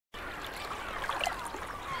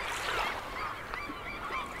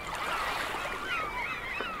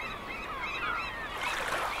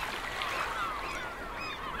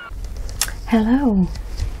Hello.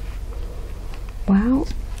 Well,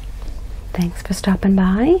 thanks for stopping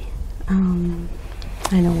by.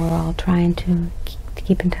 I know we're all trying to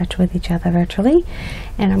keep in touch with each other virtually,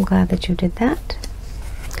 and I'm glad that you did that.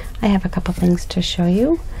 I have a couple things to show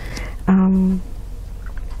you.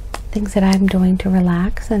 Things that I'm doing to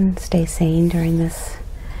relax and stay sane during this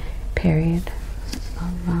period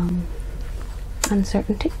of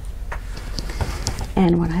uncertainty.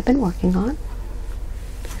 And what I've been working on,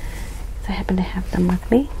 so I happen to have them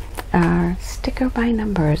with me, are sticker by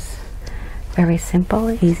numbers. Very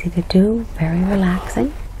simple, easy to do, very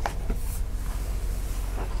relaxing.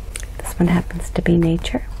 This one happens to be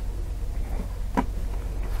nature.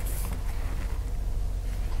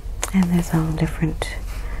 And there's all different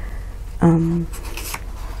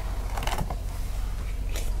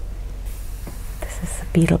this is a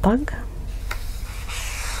beetle bug.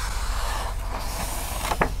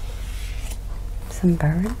 Some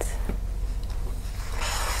birds.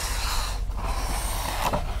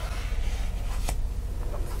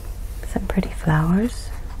 Some pretty flowers.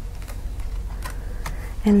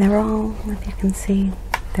 And they're all, if you can see,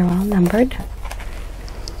 they're all numbered.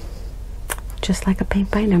 Just like a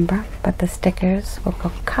paint by number, but the stickers will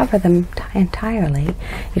cover them entirely.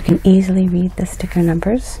 You can easily read the sticker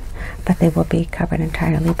numbers, but they will be covered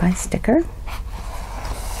entirely by sticker.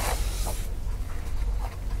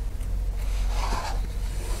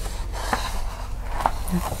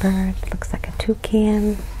 This bird looks like a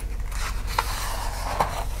toucan.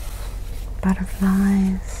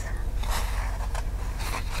 Butterflies.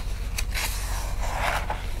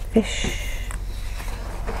 Fish.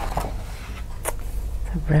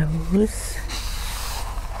 A rose.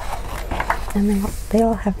 And they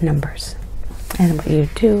all have numbers. And what you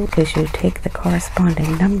do is you take the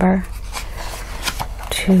corresponding number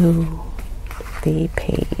to the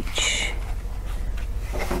page.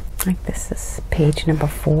 Like this is page number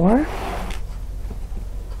 4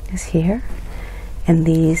 is here, and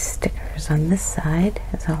these stickers on this side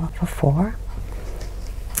is all for 4.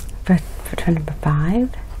 For number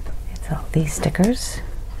 5, it's all these stickers.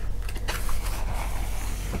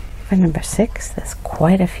 For number 6, there's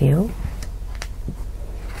quite a few.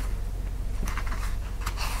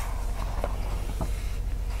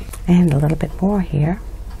 And a little bit more here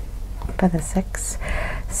for the 6.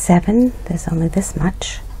 7, there's only this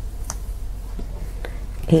much.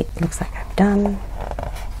 8 looks like I've done.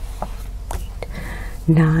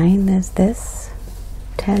 9, there's this.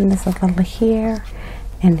 10, there's a little here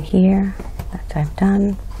and here that I've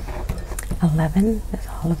done. 11, there's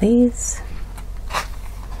all of these.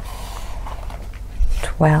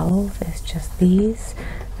 12 is just these.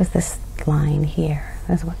 There's this line here.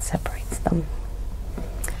 That's what separates them.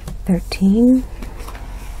 13.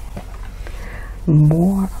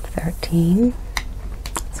 More of 13.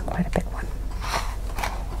 It's quite a big one.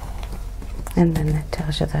 And then that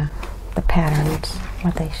tells you the patterns,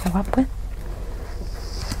 what they show up with.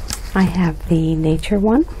 I have the nature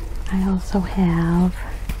one. I also have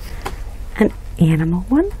an animal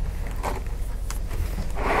one.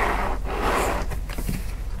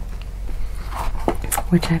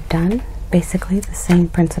 Which I've done basically the same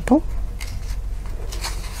principle.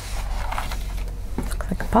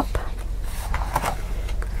 Looks like a pup.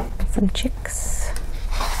 Some chicks.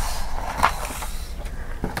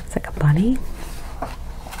 It's like a bunny.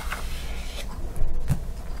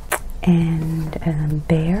 And a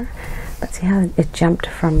bear. But see how it jumped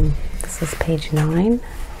from, this is page 9.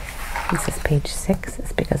 This is page 6.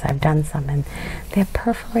 It's because I've done some and they're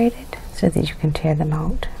perforated so that you can tear them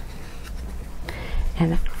out.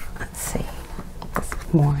 And let's see,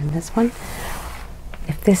 there's more in this one.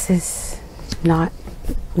 If this is not,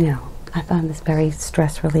 I found this very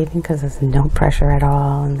stress relieving because there's no pressure at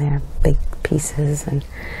all and they're big pieces and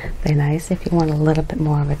they're nice. If you want a little bit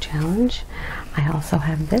more of a challenge, I also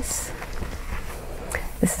have this.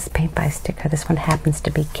 This is paint by sticker. This one happens to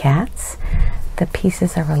be cats. The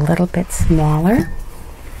pieces are a little bit smaller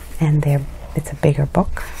and it's a bigger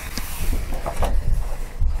book.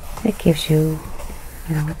 It gives you,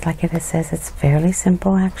 it's like it says, it's fairly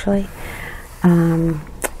simple actually.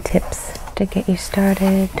 Tips to get you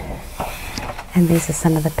started. And these are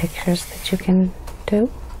some of the pictures that you can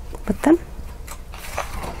do with them.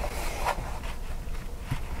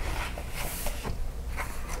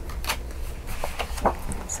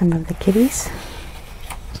 Some of the kitties.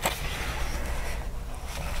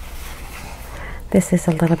 This is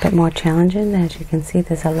a little bit more challenging. As you can see,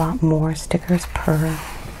 there's a lot more stickers per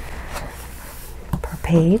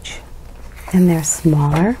page, and they're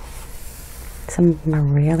smaller. Some of them are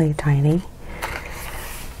really tiny,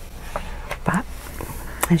 but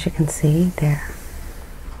as you can see, they're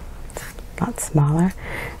a lot smaller,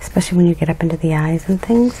 especially when you get up into the eyes and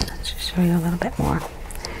things. Let's just show you a little bit more.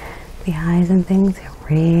 The eyes and things are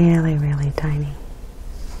really, really tiny.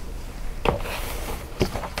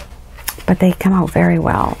 But they come out very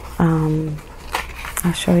well.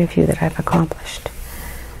 I'll show you a few that I've accomplished.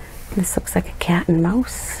 This looks like a cat and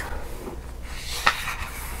mouse.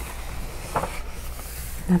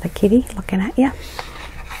 Another kitty looking at you.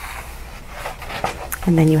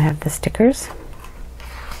 And then you have the stickers.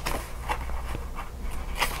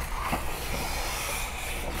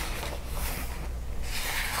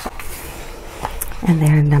 And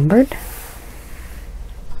they're numbered.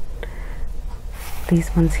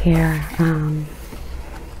 These ones here,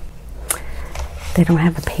 they don't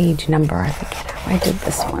have a page number. I forget how I did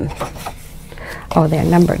this one. Oh, they're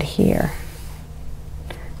numbered here.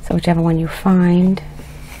 So whichever one you find,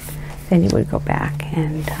 then you would go back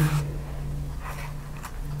and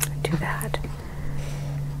do that.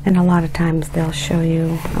 And a lot of times they'll show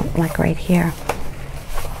you, like right here.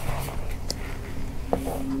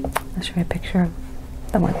 I'll show you a picture of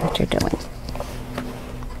the one that you're doing.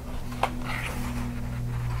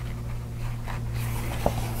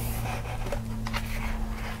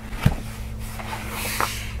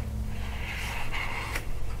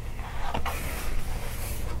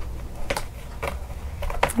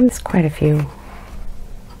 There's quite a few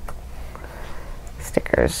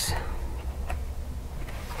stickers.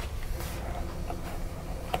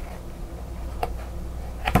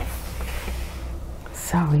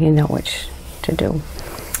 So you know which to do.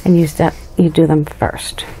 And you do them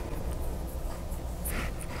first.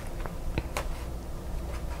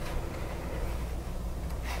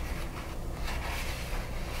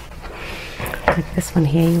 Like this one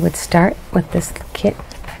here, you would start with this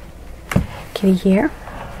kitty here.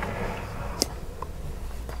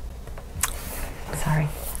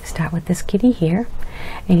 Start with this kitty here,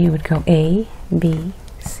 and you would go A, B,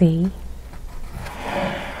 C,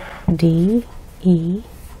 D, E,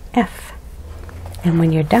 F. And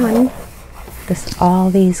when you're done,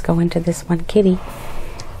 all these go into this one kitty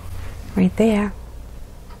right there.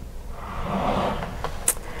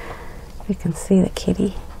 You can see the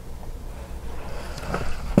kitty.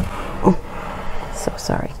 Oh, so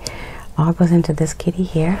sorry. All goes into this kitty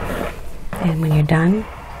here, and when you're done,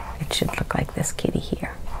 it should look like this kitty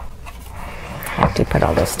here. After you put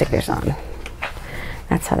all those stickers on.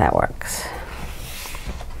 That's how that works.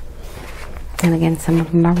 And again, some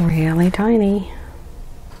of them are really tiny.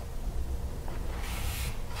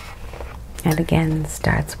 And again,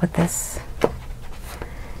 starts with this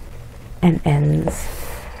and ends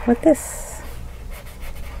with this.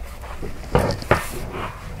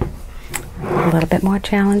 A little bit more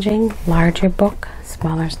challenging, larger book,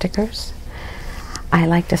 smaller stickers. I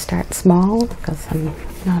like to start small because I'm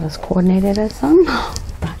not as coordinated as some,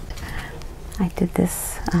 but I did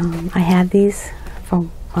this. I had these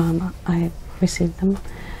from, I received them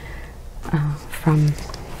from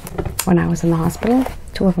when I was in the hospital.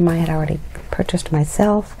 2 of them I had already purchased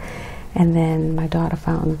myself, and then my daughter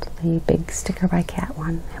found the big sticker by Cat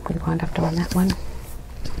one, and we wound up doing that one.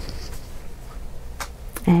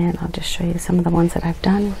 And I'll just show you some of the ones that I've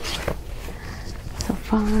done so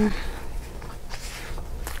far.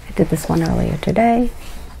 I did this one earlier today.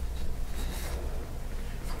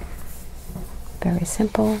 Very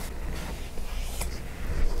simple.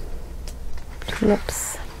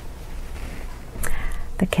 Tulips.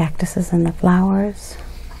 The cactuses and the flowers.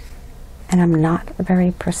 And I'm not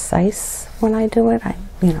very precise when I do it.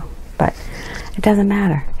 But it doesn't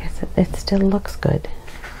matter. It still looks good.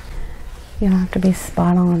 You don't have to be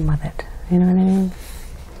spot on with it. You know what I mean?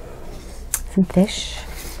 Some fish.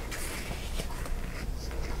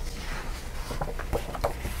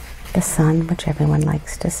 The sun, which everyone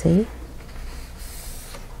likes to see.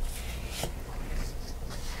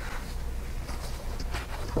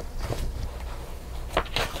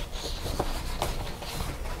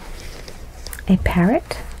 A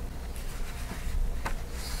parrot.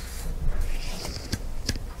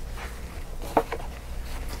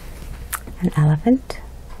 An elephant.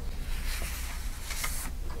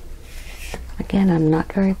 Again, I'm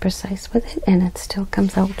not very precise with it, and it still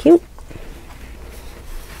comes out cute.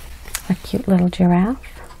 A cute little giraffe.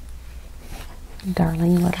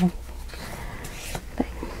 Darling little thing.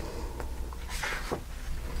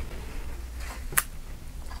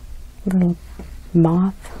 Little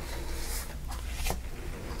moth.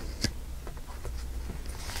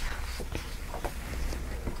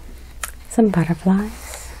 Some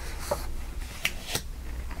butterflies.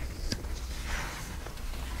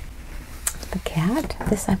 The cat.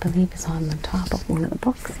 This, I believe, is on the top of one of the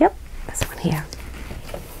books. Yep, this one here.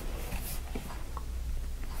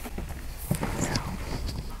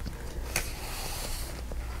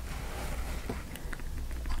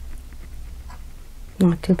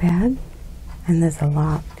 Not too bad. And there's a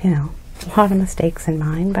lot, you know, a lot of mistakes in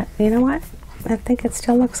mine, but you know what? I think it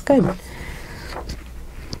still looks good,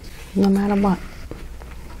 no matter what.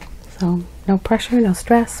 So, no pressure, no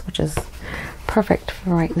stress, which is perfect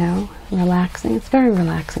for right now. Relaxing. It's very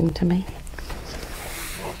relaxing to me.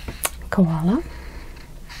 Koala.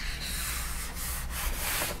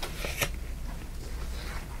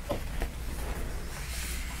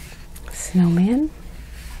 Snowman.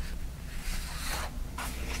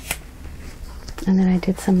 And then I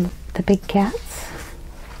did the big cats.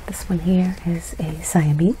 This one here is a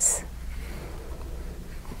Siamese.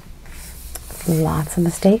 Lots of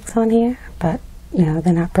mistakes on here, but you know,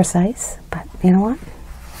 they're not precise. But you know what?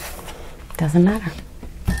 Doesn't matter.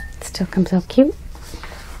 It still comes out cute.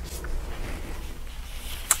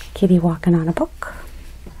 Kitty walking on a book.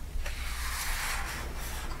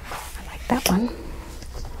 I like that one.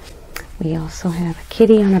 We also have a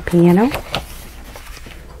kitty on a piano.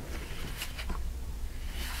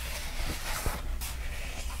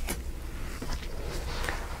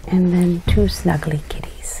 And then 2 snuggly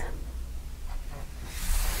kitties.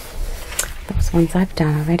 Those ones I've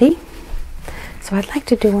done already. So I'd like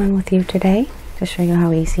to do one with you today to show you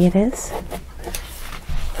how easy it is.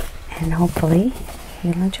 And hopefully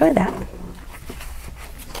you'll enjoy that.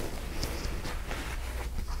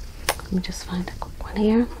 Let me just find a quick one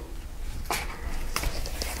here.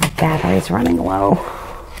 My battery's running low.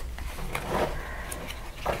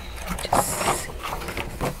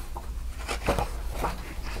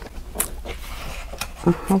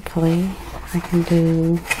 Hopefully I can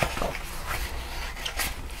do,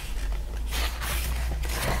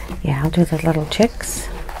 yeah, I'll do the little chicks.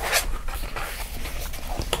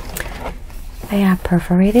 They are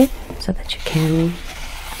perforated so that you can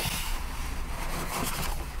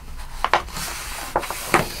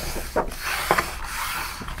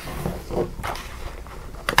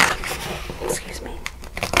excuse me.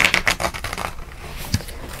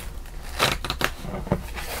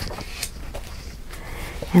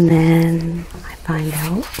 And then I find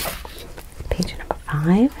out page number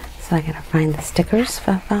 5. So I gotta find the stickers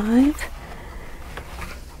for 5.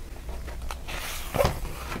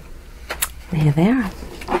 There they are.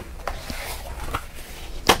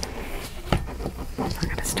 I'm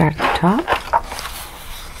gonna start at the top.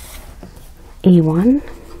 E1.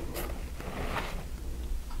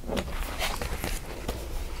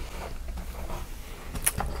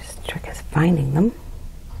 This trick is finding them.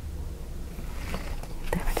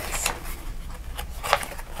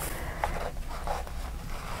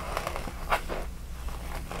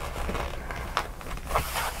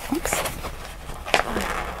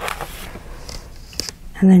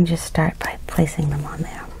 And then just start by placing them on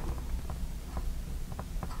there.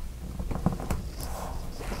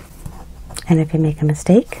 And if you make a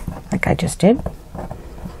mistake, like I just did, you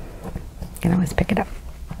can always pick it up.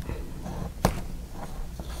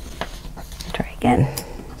 Try again.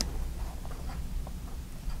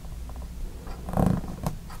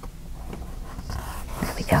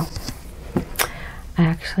 There we go. I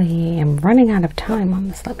actually am running out of time on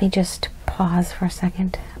this. Let me just pause for a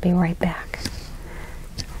second. I'll be right back.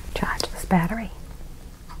 Charge this battery.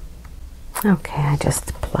 Okay, I just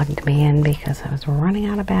plugged me in because I was running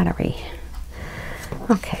out of battery.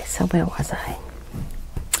 Okay, so where was I?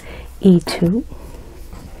 E2.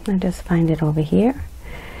 I just find it over here.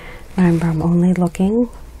 Remember, I'm only looking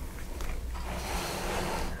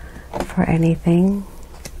for anything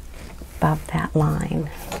above that line.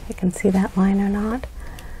 You can see that line or not?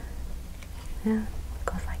 Yeah, it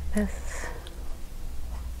goes like this.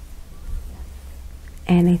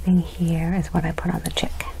 Anything here is what I put on the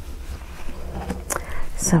chick.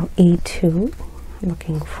 So E2, I'm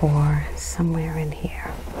looking for somewhere in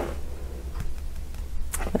here.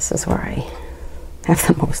 This is where I have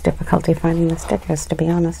the most difficulty finding the stickers, to be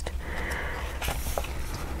honest.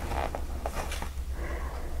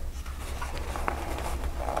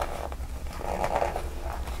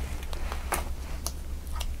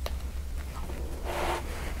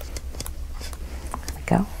 There we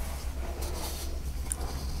go.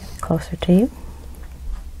 Get closer to you.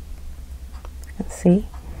 You can see.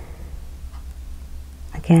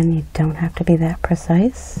 Again, you don't have to be that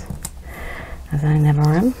precise, as I never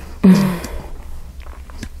am.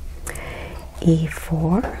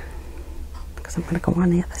 E4, because I'm going to go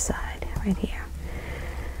on the other side, right here.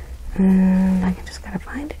 And I just got to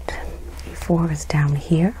find it. E4 is down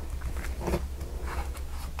here.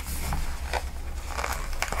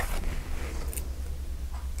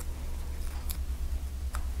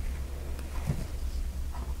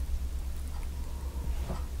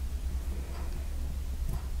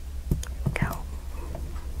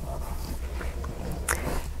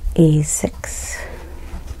 E6,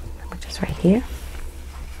 which is right here.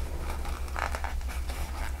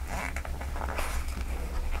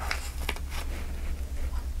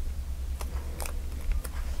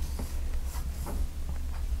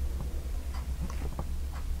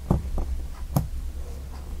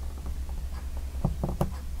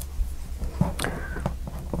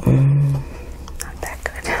 Not that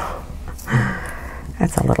good.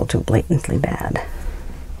 That's a little too blatantly bad.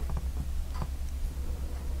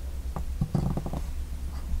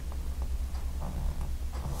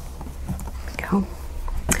 Go.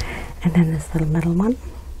 And then this little middle one,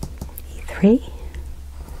 E3.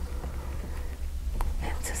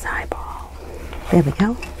 It's his eyeball. There we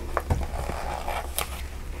go.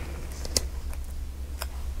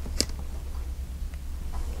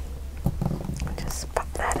 Just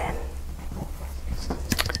pop that in.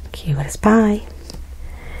 Cute as pie.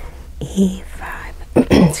 E5.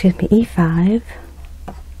 Excuse me, E5.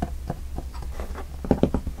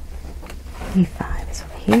 E5 is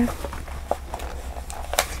over here.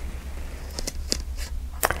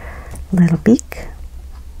 Little beak.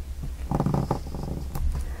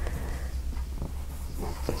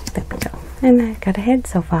 There we go. And I got a head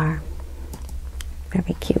so far.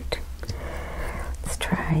 Very cute. Let's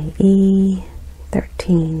try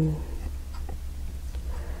E13.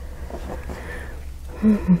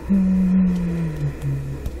 There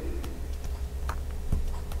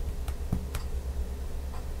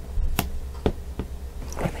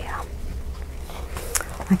we are.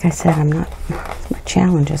 Like I said, my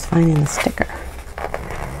challenge is finding the sticker.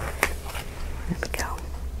 There we go.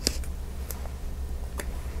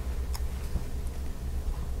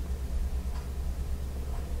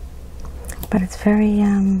 But it's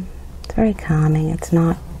very calming. It's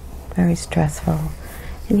not very stressful.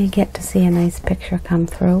 And you get to see a nice picture come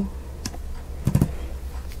through.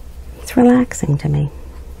 It's relaxing to me.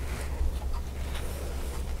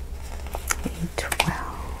 E12.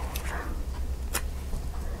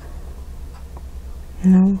 You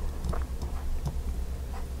know,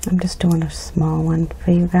 I'm just doing a small one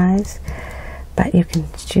for you guys, but you can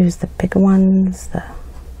choose the bigger ones, the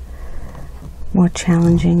more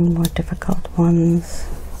challenging, more difficult ones.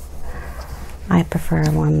 I prefer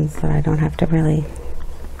ones that I don't have to really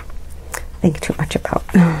think too much about.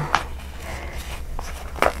 I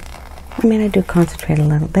mean, I do concentrate a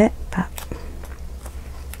little bit, but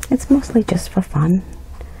it's mostly just for fun.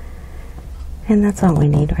 And that's all we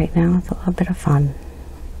need right now. It's a little bit of fun.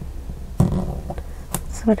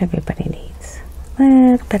 That's what everybody needs. A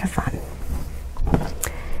little bit of fun.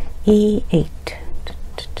 E8.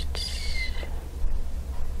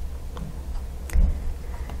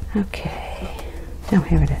 Okay. Oh,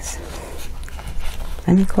 here it is.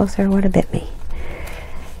 Any closer would have bit me.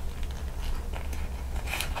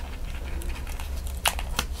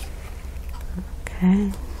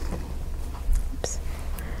 Okay. Oops.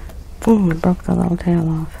 Oh, I broke the little tail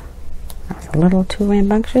off. That was a little too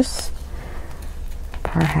rambunctious.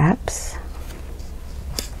 Perhaps.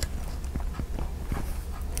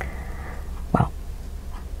 Well,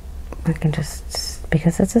 I can just,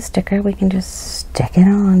 because it's a sticker, we can just stick it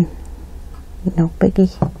on. No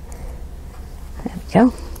biggie. There we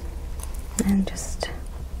go. And just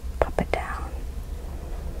pop it down.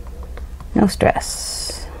 No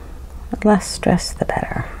stress. The less stress, the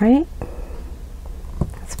better, right?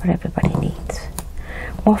 That's what everybody needs.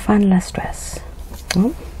 More fun, less stress.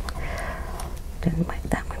 Oh, didn't like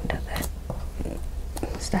that one, does it?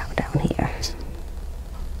 Stop down here.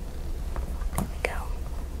 There we go.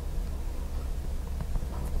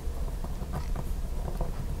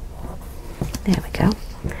 There we go.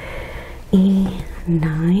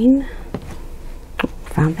 E9.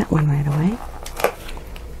 Found that one right away.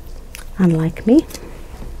 Unlike me.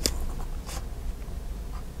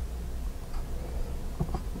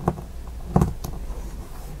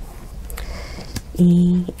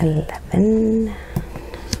 E11.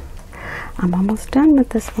 I'm almost done with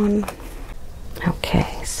this one.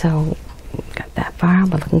 Okay, so got that far.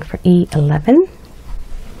 We're looking for E11,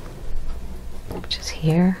 which is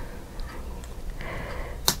here.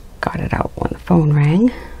 Got it out when the phone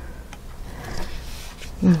rang.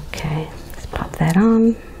 Okay, let's pop that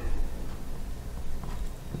on.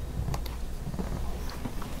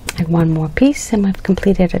 And one more piece and we've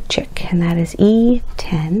completed a chick, and that is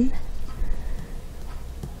E10.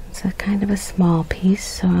 It's a kind of a small piece,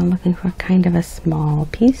 so I'm looking for kind of a small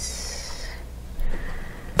piece,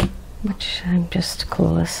 which I'm just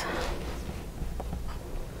clueless.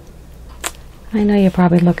 I know you're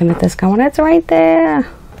probably looking at this going, it's right there.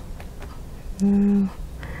 I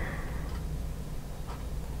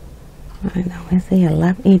know, is the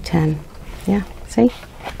 11, E10. Yeah, see?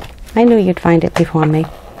 I knew you'd find it before me.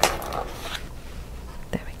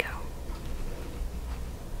 There we go.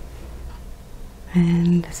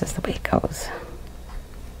 And this is the way it goes.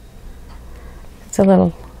 It's a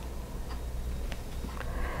little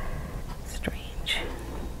strange.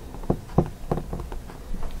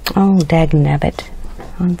 Oh, dagnabbit.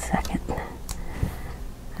 1 second.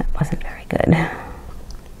 That wasn't very good.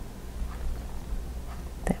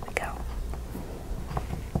 There we go.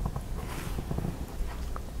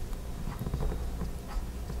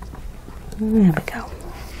 There we go.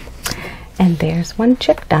 And there's one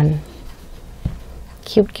chick done.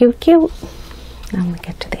 Cute, cute, cute. Now we'll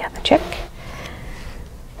get to the other chick.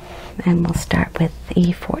 And we'll start with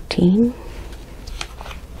E14.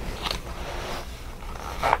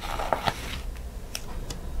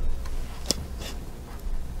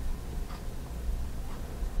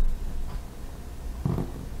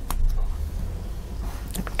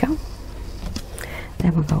 There we go.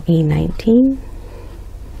 Then we'll go E19.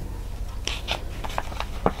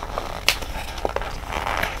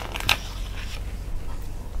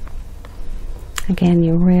 Again,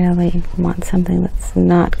 you really want something that's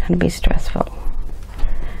not going to be stressful,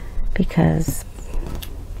 because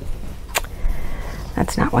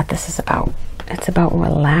that's not what this is about. It's about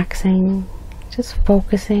relaxing, just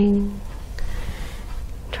focusing,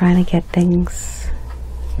 trying to get things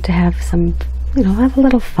to have some, you know, have a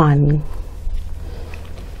little fun.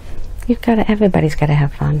 Everybody's got to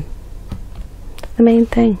have fun. It's the main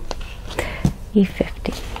thing.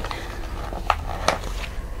 E50.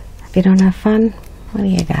 If you don't have fun, what do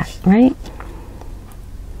you got, right?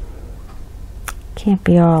 Can't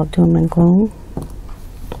be all doom and gloom.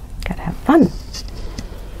 Gotta have fun.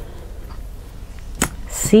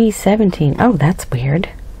 C17. Oh, that's weird.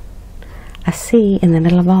 A C in the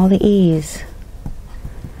middle of all the E's.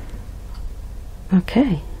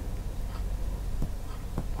 Okay.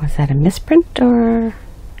 Was that a misprint or?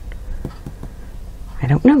 I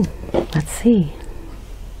don't know. Let's see.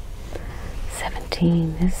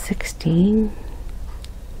 17 is 16.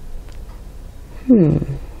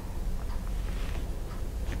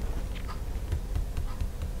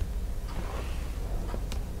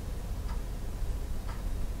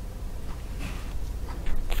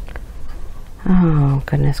 Oh,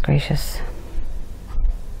 goodness gracious.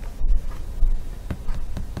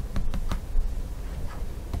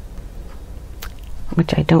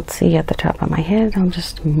 Which I don't see at the top of my head. I'll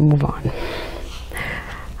just move on.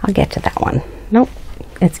 I'll get to that one. Nope,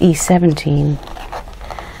 it's E17.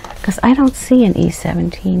 Because I don't see an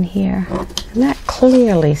E17 here. And that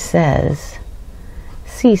clearly says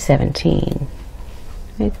C17.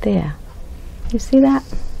 Right there. You see that?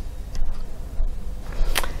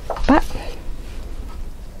 But,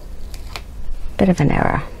 bit of an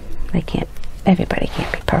error. Everybody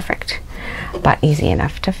can't be perfect. But easy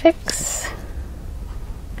enough to fix.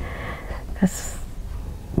 Because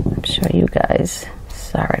I'm sure you guys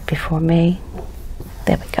saw it before me.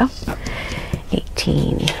 There we go.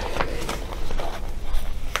 18.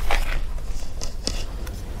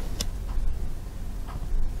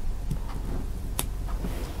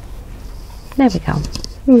 There we go.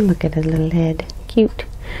 Look at his little head. Cute.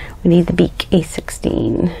 We need the beak.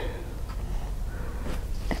 A16.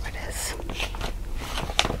 There it is.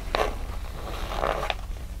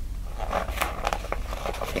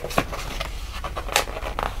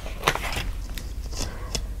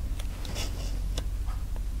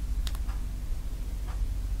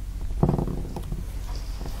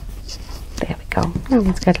 There we go. Oh,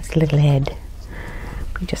 he's got his little head.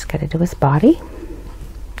 We just got to do his body.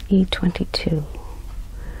 E22.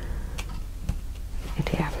 Right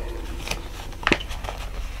here.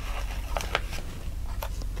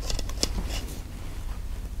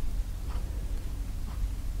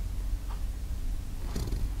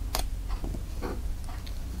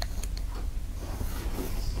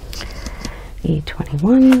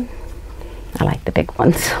 E21. I like the big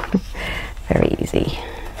ones. Very easy.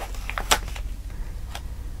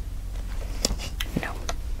 No.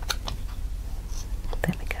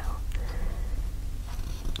 There we go.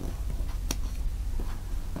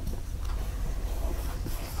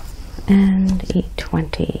 And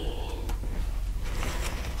E20.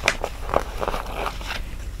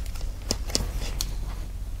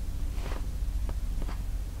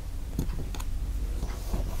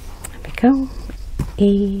 There we go.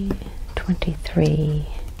 E23.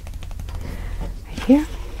 Right here.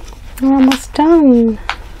 We're almost done.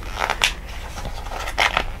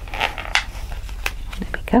 There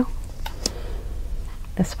we go.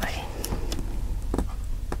 This way.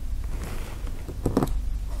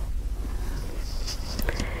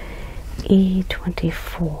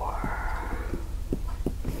 E24.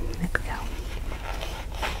 There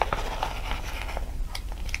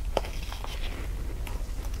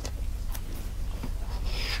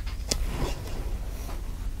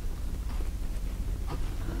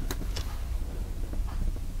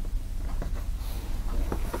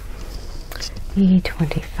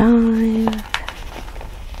E25.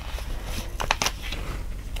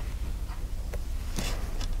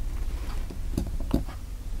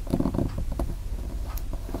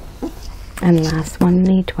 And last one,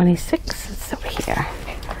 E26, it's over here.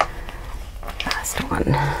 Last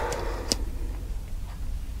one.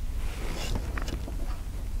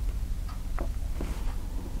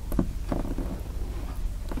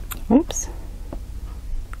 Oops.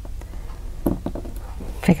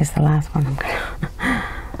 Figures the last one I'm gonna have a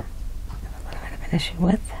little bit of an issue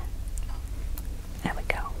with. There we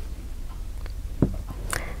go.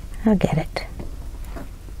 I'll get it.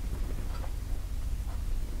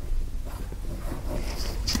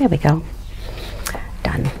 There we go.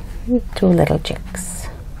 Done. 2 little chicks.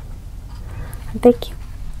 Aren't they cute?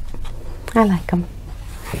 I like them.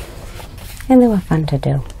 And they were fun to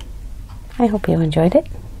do. I hope you enjoyed it.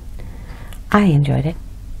 I enjoyed it.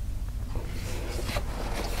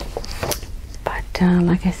 But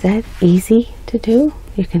like I said, easy to do.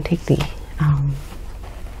 You can take the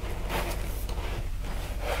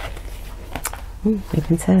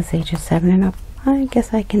even says ages 7 and up. I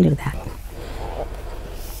guess I can do that.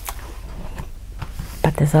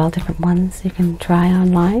 But there's all different ones you can try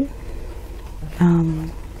online.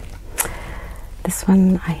 This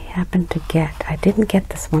one I happened to get. I didn't get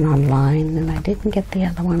this one online, and I didn't get the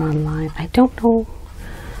other one online. I don't know.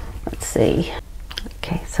 Let's see.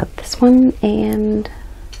 Okay, so this one and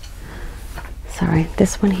sorry,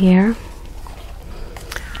 this one here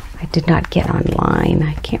I did not get online.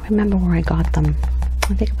 I can't remember where I got them.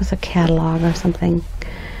 I think it was a catalog or something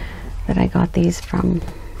that I got these from.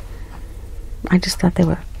 I just thought they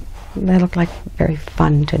looked like very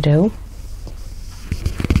fun to do.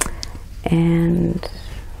 And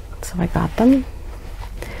so I got them.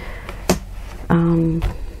 And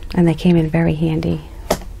they came in very handy.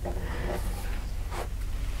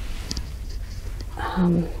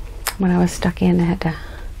 When I was stuck in, I had to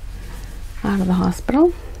out of the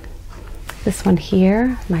hospital. This one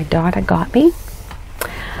here, my daughter got me.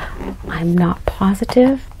 I'm not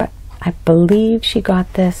positive, but I believe she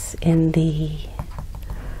got this in the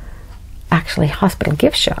actually hospital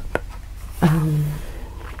gift shop at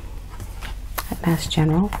Mass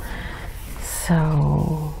General.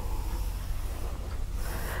 So,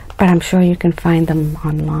 but I'm sure you can find them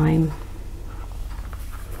online.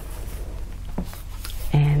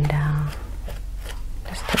 And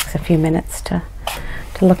just takes a few minutes to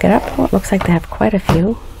look it up. Oh, it looks like they have quite a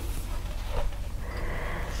few.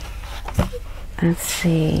 Let's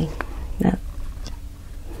see.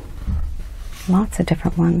 Lots of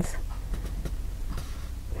different ones.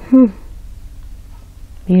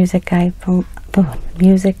 Music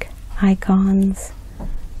icons.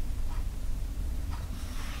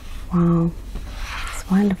 Wow, it's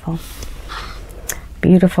wonderful.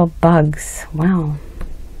 Beautiful bugs. Wow.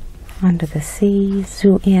 Under the sea,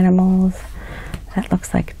 zoo animals. That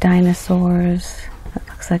looks like dinosaurs. That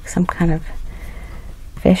looks like some kind of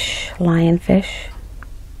fish, lionfish.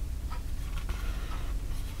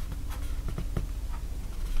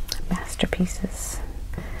 Masterpieces.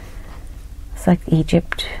 It's like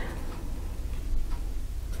Egypt.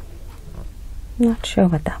 I'm not sure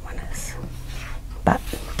what that one is, but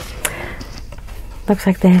looks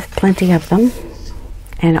like there's plenty of them,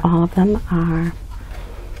 and all of them are,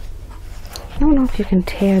 I don't know if you can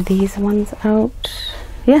tear these ones out.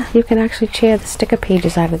 Yeah, you can actually tear the sticker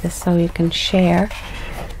pages out of this so you can share.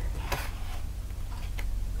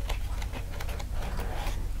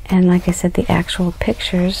 And like I said, the actual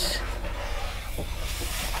pictures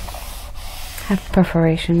have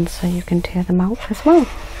perforations so you can tear them out as well.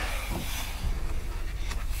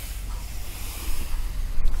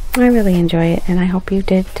 I really enjoy it, and I hope you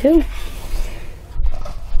did too.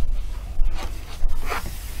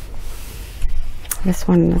 This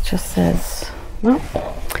one, it just says, well,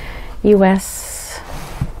 US,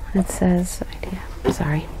 it says, idea,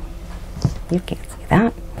 sorry, you can't see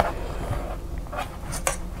that.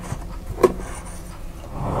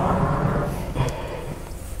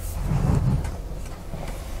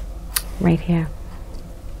 Right here,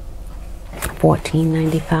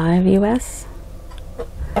 $14.95 US.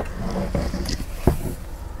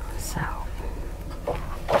 So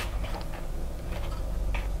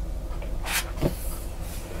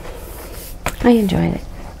I enjoyed it,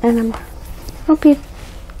 and I hope you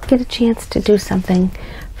get a chance to do something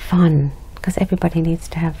fun, because everybody needs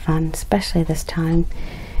to have fun, especially this time.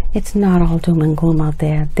 It's not all doom and gloom out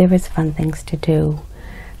there. There is fun things to do.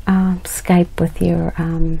 Skype with your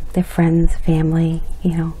their friends, family,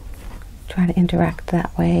 you know, try to interact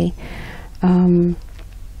that way.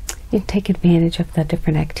 you take advantage of the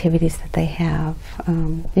different activities that they have.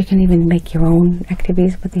 You can even make your own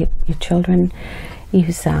activities with your children.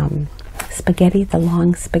 Use spaghetti, the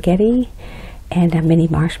long spaghetti, and mini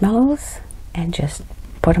marshmallows, and just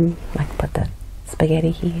put them, like put the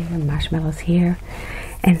spaghetti here and marshmallows here,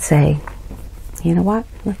 and say, you know what,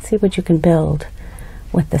 let's see what you can build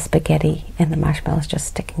with the spaghetti and the marshmallows, just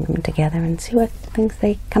sticking them together, and see what things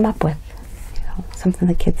they come up with. You know, something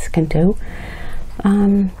the kids can do.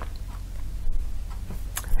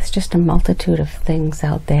 It's just a multitude of things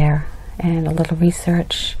out there, and a little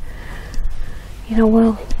research,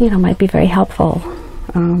 might be very helpful.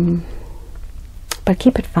 But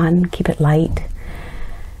keep it fun, keep it light,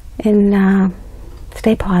 and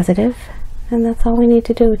stay positive. And that's all we need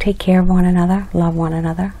to do. Take care of one another, love one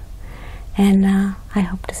another, and I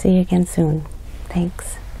hope to see you again soon.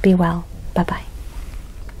 Thanks. Be well. Bye-bye.